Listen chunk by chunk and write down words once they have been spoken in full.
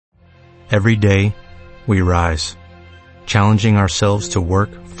Every day, we rise, challenging ourselves to work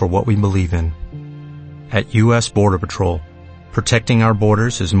for what we believe in. At U.S. Border Patrol, protecting our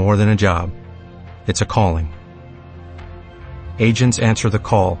borders is more than a job. It's a calling. Agents answer the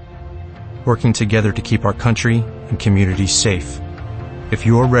call, working together to keep our country and communities safe. If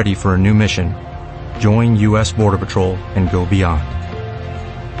you are ready for a new mission, join U.S. Border Patrol and go beyond.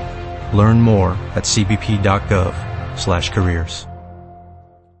 Learn more at cbp.gov/careers.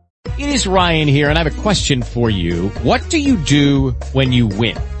 It is Ryan here, and I have a question for you. What do you do when you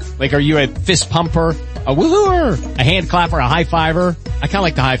win? Like, are you a fist pumper, a woo-hooer, a hand clapper, a high fiver? I kind of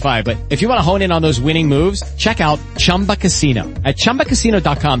like the high five, but if you want to hone in on those winning moves, check out Chumba Casino. At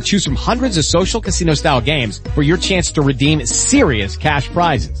ChumbaCasino.com, choose from hundreds of social casino-style games for your chance to redeem serious cash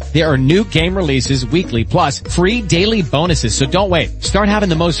prizes. There are new game releases weekly, plus free daily bonuses, so don't wait. Start having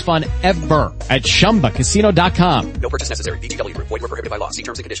the most fun ever at ChumbaCasino.com. No purchase necessary. VGW. Void where prohibited by law. See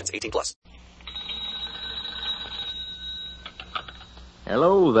terms and conditions. 18+.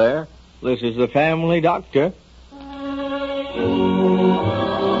 Hello there. This is the family doctor.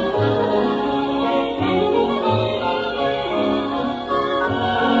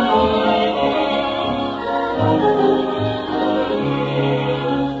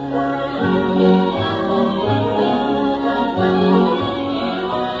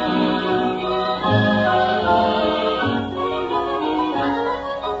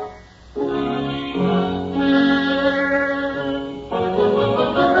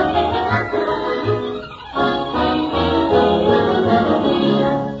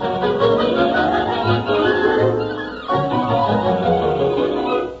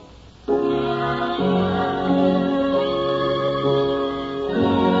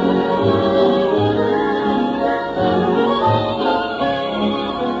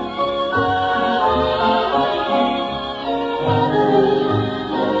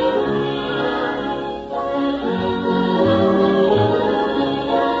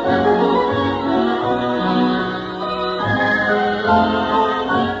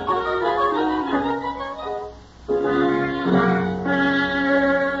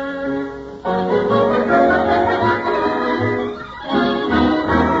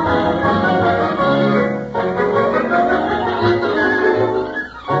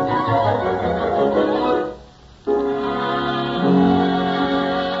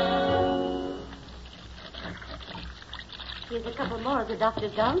 Here's a couple more of the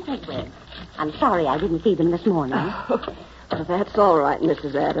doctor's gowns, Miss Webb. I'm sorry I didn't see them this morning. Oh, well, that's all right,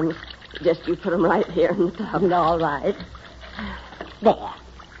 Mrs. Adams. Just you put them right here in the tub. All right. There.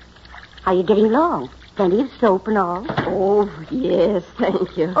 Are you getting along? Plenty of soap and all? Oh, yes,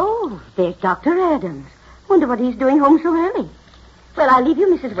 thank you. Oh, there's Dr. Adams. Wonder what he's doing home so early. Well, I'll leave you,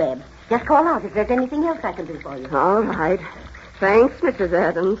 Mrs. Webb. Just call out if there's anything else I can do for you. All right. Thanks, Mrs.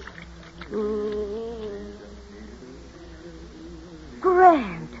 Adams.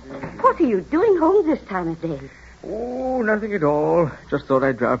 Grant, what are you doing home this time of day? Oh, nothing at all. Just thought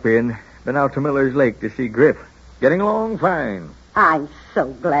I'd drop in. Been out to Miller's Lake to see Grip. Getting along fine. I'm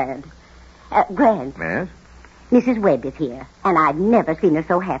so glad. Grant. Yes? Mrs. Webb is here, and I've never seen her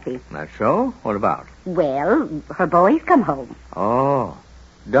so happy. That's so? What about? Well, her boy's come home. Oh,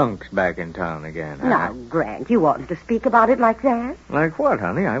 Dunk's back in town again, huh? Now, Grant, you oughtn't to speak about it like that. Like what,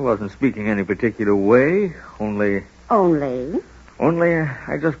 honey? I wasn't speaking any particular way. Only,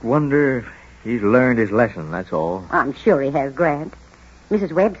 I just wonder if he's learned his lesson, that's all. I'm sure he has, Grant.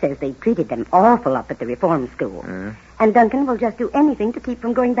 Mrs. Webb says they treated them awful up at the reform school. And Duncan will just do anything to keep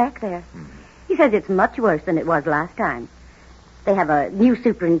from going back there. He says it's much worse than it was last time. They have a new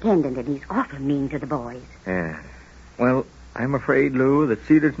superintendent, and he's awful mean to the boys. Yeah. Well, I'm afraid, Lou, that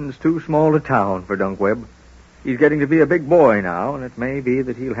Cedarton's too small a town for Dunk Webb. He's getting to be a big boy now, and it may be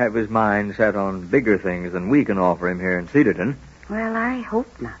that he'll have his mind set on bigger things than we can offer him here in Cedarton. Well, I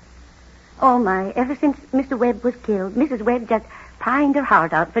hope not. Oh, my, ever since Mr. Webb was killed, Mrs. Webb just pined her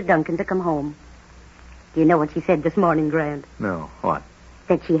heart out for Duncan to come home. Do you know what she said this morning, Grant? No, what?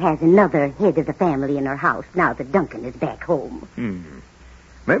 That she has another head of the family in her house now that Duncan is back home.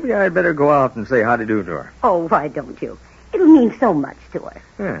 Maybe I'd better go out and say howdy do to her. Oh, why don't you? It'll mean so much to her.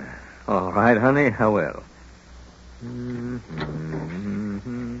 Yeah. All right, honey, I will.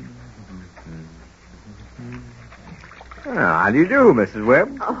 How do you do, Mrs.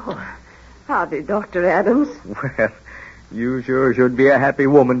 Webb? Oh, howdy, Dr. Adams. Well, you sure should be a happy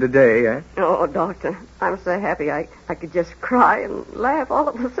woman today, eh? Oh, Doctor, I'm so happy I could just cry and laugh all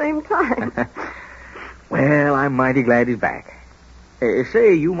at the same time. Well, I'm mighty glad he's back.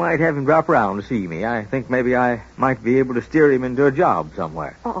 Say, you might have him drop around to see me. I think maybe I might be able to steer him into a job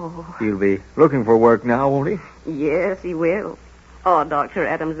somewhere. Oh. He'll be looking for work now, won't he? Yes, he will. Oh, Dr.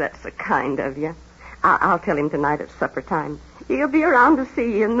 Adams, that's so kind of you. I'll tell him tonight at supper time. He'll be around to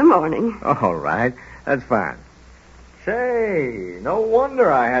see you in the morning. All right. That's fine. Say, no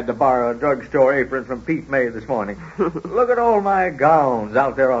wonder I had to borrow a drugstore apron from Pete May this morning. Look at all my gowns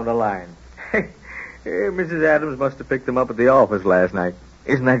out there on the line. Mrs. Adams must have picked them up at the office last night.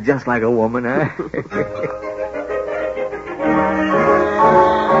 Isn't that just like a woman, huh?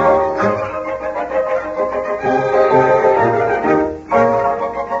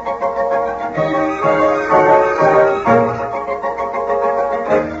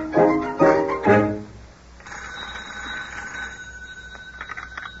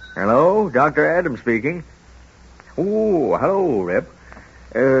 Hello, Dr. Adams speaking. Oh, hello, Rip.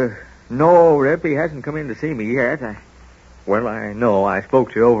 No, Rip, he hasn't come in to see me yet. I know I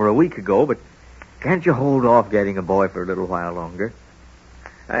spoke to you over a week ago, but can't you hold off getting a boy for a little while longer?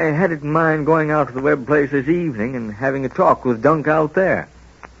 I had it in mind going out to the Webb place this evening and having a talk with Dunk out there.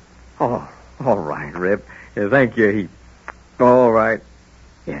 Oh, all right, Rip. Thank you, heap. All right.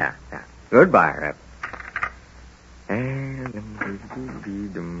 Yeah. Goodbye, Rip.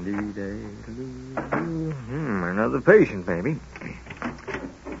 Another patient, maybe.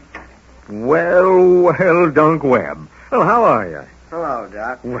 Well, Dunk Webb. Well, how are you? Hello,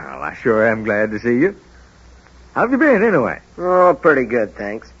 Doc. Well, I sure am glad to see you. How have you been, anyway? Oh, pretty good,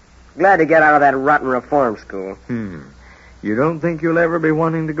 thanks. Glad to get out of that rotten reform school. You don't think you'll ever be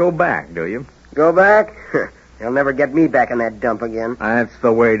wanting to go back, do you? Go back? You'll never get me back in that dump again. That's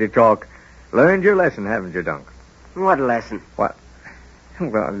the way to talk. Learned your lesson, haven't you, Dunk? What lesson? What?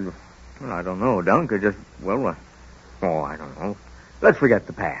 Well, I don't know, Dunk. I don't know. Let's forget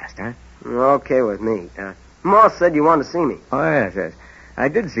the past, huh? Okay with me. Moss said you wanted to see me. Oh, yes. I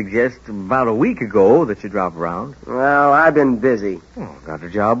did suggest about a week ago that you drop around. Well, I've been busy. Oh, got a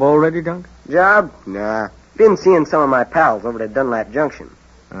job already, Dunk? Job? Nah. Been seeing some of my pals over at Dunlap Junction.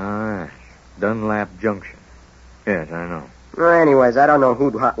 Ah, Dunlap Junction. Yes, I know. Well, anyways, I don't know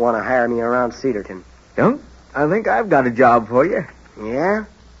who'd want to hire me around Cedarton. Dunk, I think I've got a job for you. Yeah?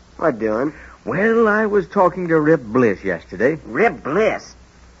 What doing? Well, I was talking to Rip Bliss yesterday. Rip Bliss?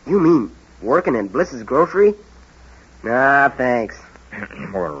 You mean working in Bliss's grocery? Nah, thanks.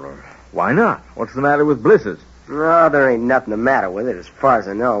 Well, why not? What's the matter with Bliss's? No, there ain't nothing the matter with it as far as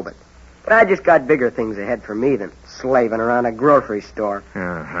I know, but I just got bigger things ahead for me than slaving around a grocery store.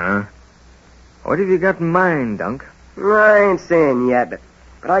 Uh-huh. What have you got in mind, Dunk? I ain't saying yet,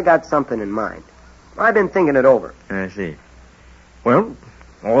 but I got something in mind. I've been thinking it over. I see. Well,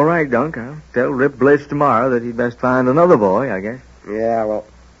 all right, Dunk. I'll tell Rip Bliss tomorrow that he'd best find another boy, I guess. Yeah, well,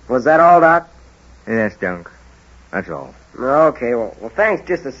 was that all, Doc? Yes, Dunk. That's all. Okay, well, thanks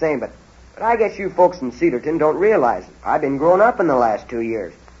just the same, but I guess you folks in Cedarton don't realize it. I've been growing up in the last 2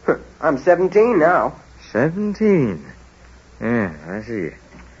 years. I'm 17 now. 17? Yeah, I see.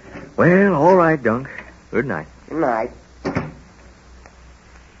 Well, all right, Dunk. Good night. Good night.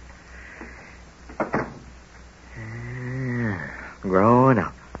 Growing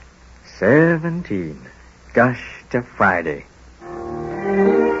up. 17. Gosh to Friday.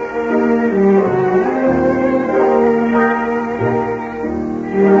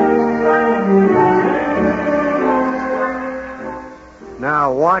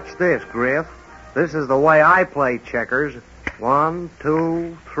 Now, watch this, Griff. This is the way I play checkers. 1,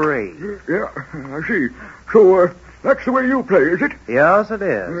 2, 3. Yeah, I see. So, that's the way you play, is it? Yes, it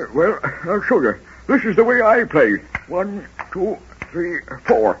is. Well, I'll show you. This is the way I play. 1, 2, 3,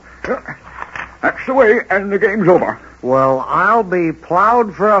 4. That's the way, and the game's over. Well, I'll be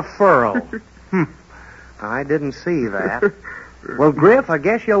plowed for a furrow. I didn't see that. Well, Griff, I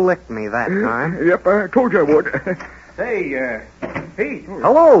guess you licked me that time. Yep, I told you I would. Hey, Pete.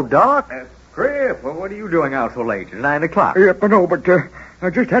 Hello, Doc. Griff, well, what are you doing out so late? It's 9 o'clock. Yep, I know, but I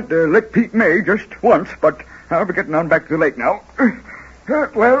just had to lick Pete May just once, but I'll be getting on back to the lake now.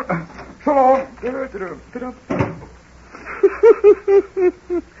 Well, so long.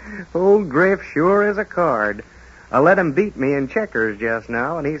 Old Griff sure is a card. I let him beat me in checkers just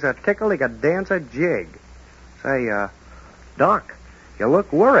now, and he's a tickle he could dance a jig. Say, Doc, you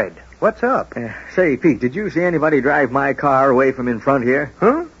look worried. What's up? Say, Pete, did you see anybody drive my car away from in front here?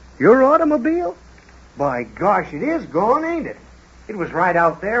 Huh? Your automobile? By gosh, it is gone, ain't it? It was right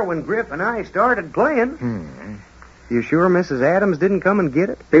out there when Griff and I started playing. You sure Mrs. Adams didn't come and get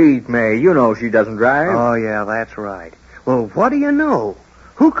it? Pete May, you know she doesn't drive. Oh, yeah, that's right. Well, what do you know?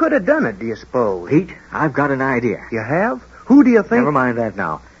 Who could have done it, do you suppose? Pete, I've got an idea. You have? Who do you think? Never mind that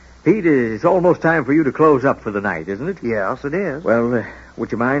now. Pete, it's almost time for you to close up for the night, isn't it? Yes, it is. Well,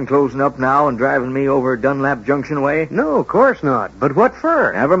 would you mind closing up now and driving me over Dunlap Junction way? No, of course not. But what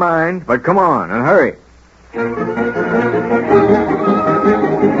for? Never mind, but come on and hurry. Pete,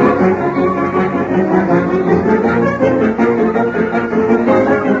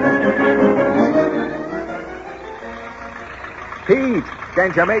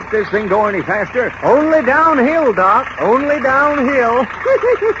 can't you make this thing go any faster? Only downhill, Doc. Only downhill.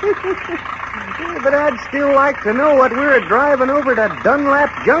 But I'd still like to know what we're driving over to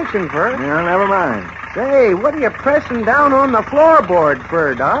Dunlap Junction for. Yeah, never mind. Say, what are you pressing down on the floorboard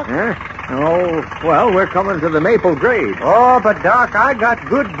for, Doc? Huh? Oh, well, we're coming to the Maple Grade. Oh, but, Doc, I got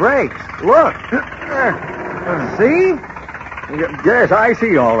good brakes. Look. See? Yes, I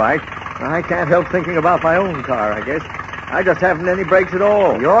see, all right. I can't help thinking about my own car, I guess. I just haven't any brakes at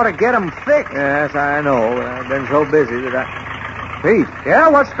all. You ought to get them fixed. Yes, I know. I've been so busy that I... Pete. Yeah,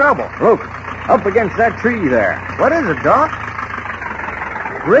 what's trouble? Look, up against that tree there. What is it, Doc?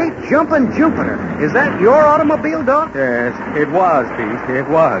 Great jumping Jupiter. Is that your automobile, Doc? Yes, it was, Pete. It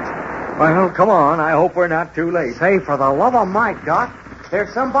was. Well, come on. I hope we're not too late. Say, for the love of Mike, Doc,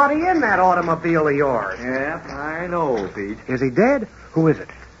 there's somebody in that automobile of yours. Yeah, I know, Pete. Is he dead? Who is it?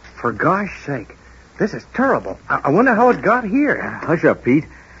 For gosh sake. This is terrible. I wonder how it got here. Hush up, Pete.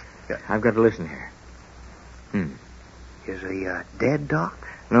 I've got to listen here. Is he dead, Doc?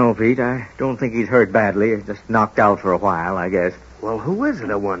 No, Pete, I don't think he's hurt badly. He's just knocked out for a while, I guess. Well, who is it,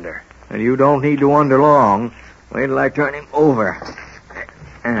 I wonder? And you don't need to wonder long. Wait till I turn him over.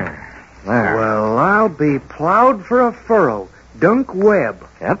 There. Well, I'll be plowed for a furrow. Dunk Webb.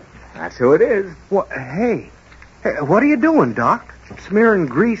 Yep, that's who it is. Hey, what are you doing, Doc? Smearing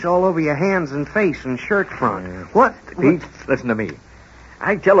grease all over your hands and face and shirt front. What? Pete, listen to me.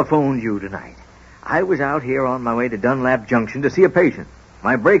 I telephoned you tonight. I was out here on my way to Dunlap Junction to see a patient.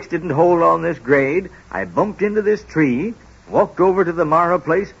 My brakes didn't hold on this grade. I bumped into this tree, walked over to the Mara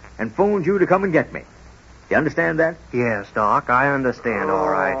place, and phoned you to come and get me. You understand that? Yes, Doc, I understand, all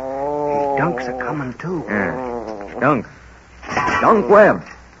right. Hey, Dunk's a-coming, too. Yeah. Dunk. Dunk Webb.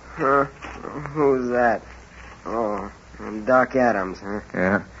 Who's that? Oh, I'm Doc Adams, huh?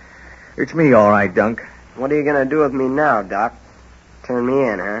 Yeah. It's me, all right, Dunk. What are you going to do with me now, Doc? Turn me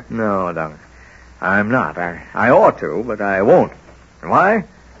in, huh? No, Dunk. I'm not. I ought to, but I won't. Why?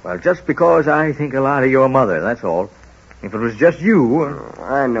 Well, just because I think a lot of your mother, that's all. If it was just you...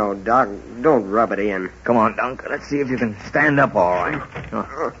 I know, Doc. Don't rub it in. Come on, Dunk. Let's see if you can stand up all right.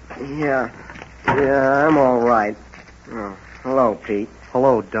 Yeah, I'm all right. Oh, hello, Pete.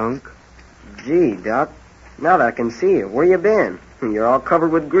 Hello, Dunk. Gee, Doc, now that I can see you, where you been? You're all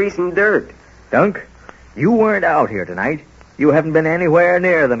covered with grease and dirt. Dunk, you weren't out here tonight. You haven't been anywhere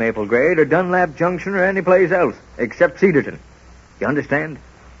near the Maple Grade or Dunlap Junction or any place else, except Cedarton. You understand?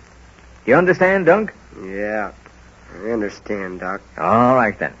 You understand, Dunk? Yeah, I understand, Doc. All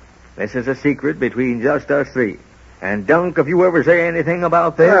right, then. This is a secret between just us three. And, Dunk, if you ever say anything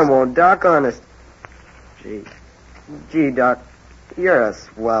about this... I won't, Doc, honest. Gee, Doc, you're a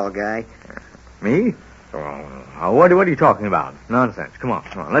swell guy. Me? Oh, what are you talking about? Nonsense. Come on.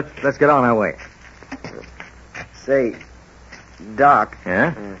 Let's get on our way. Say, Doc.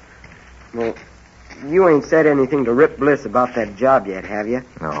 Yeah? Well, you ain't said anything to Rip Bliss about that job yet, have you?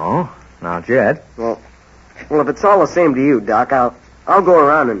 No, not yet. Well, if it's all the same to you, Doc, I'll go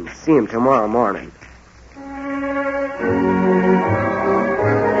around and see him tomorrow morning.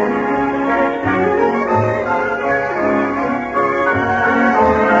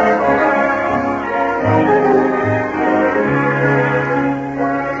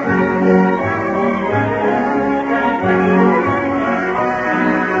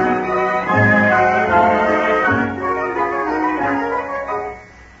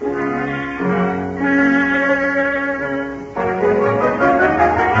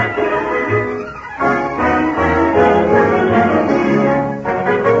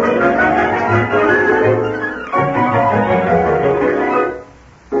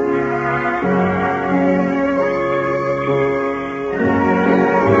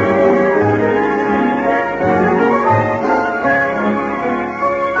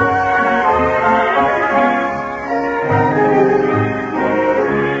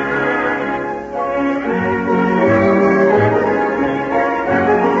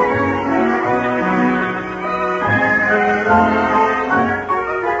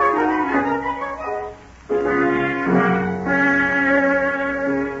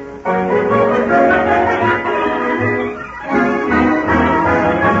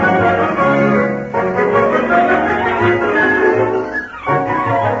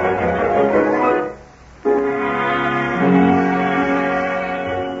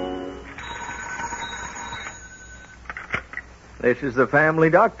 This is the family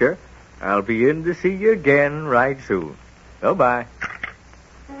doctor. I'll be in to see you again right soon. Goodbye.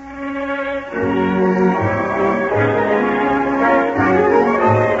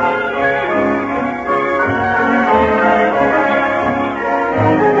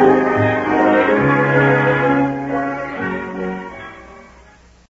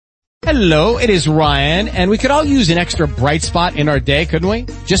 Hello, it is Ryan, and we could all use an extra bright spot in our day, couldn't we?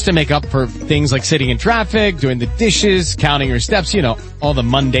 Just to make up for things like sitting in traffic, doing the dishes, counting your steps, you know, all the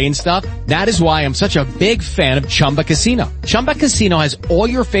mundane stuff. That is why I'm such a big fan of Chumba Casino. Chumba Casino has all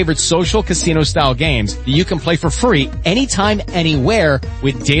your favorite social casino-style games that you can play for free anytime, anywhere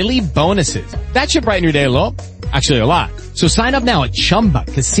with daily bonuses. That should brighten your day a little. Actually, a lot. So sign up now at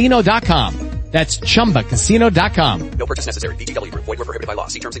ChumbaCasino.com. That's ChumbaCasino.com. No purchase necessary. VGW Group. Void where prohibited by law.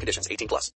 See terms and conditions. 18+.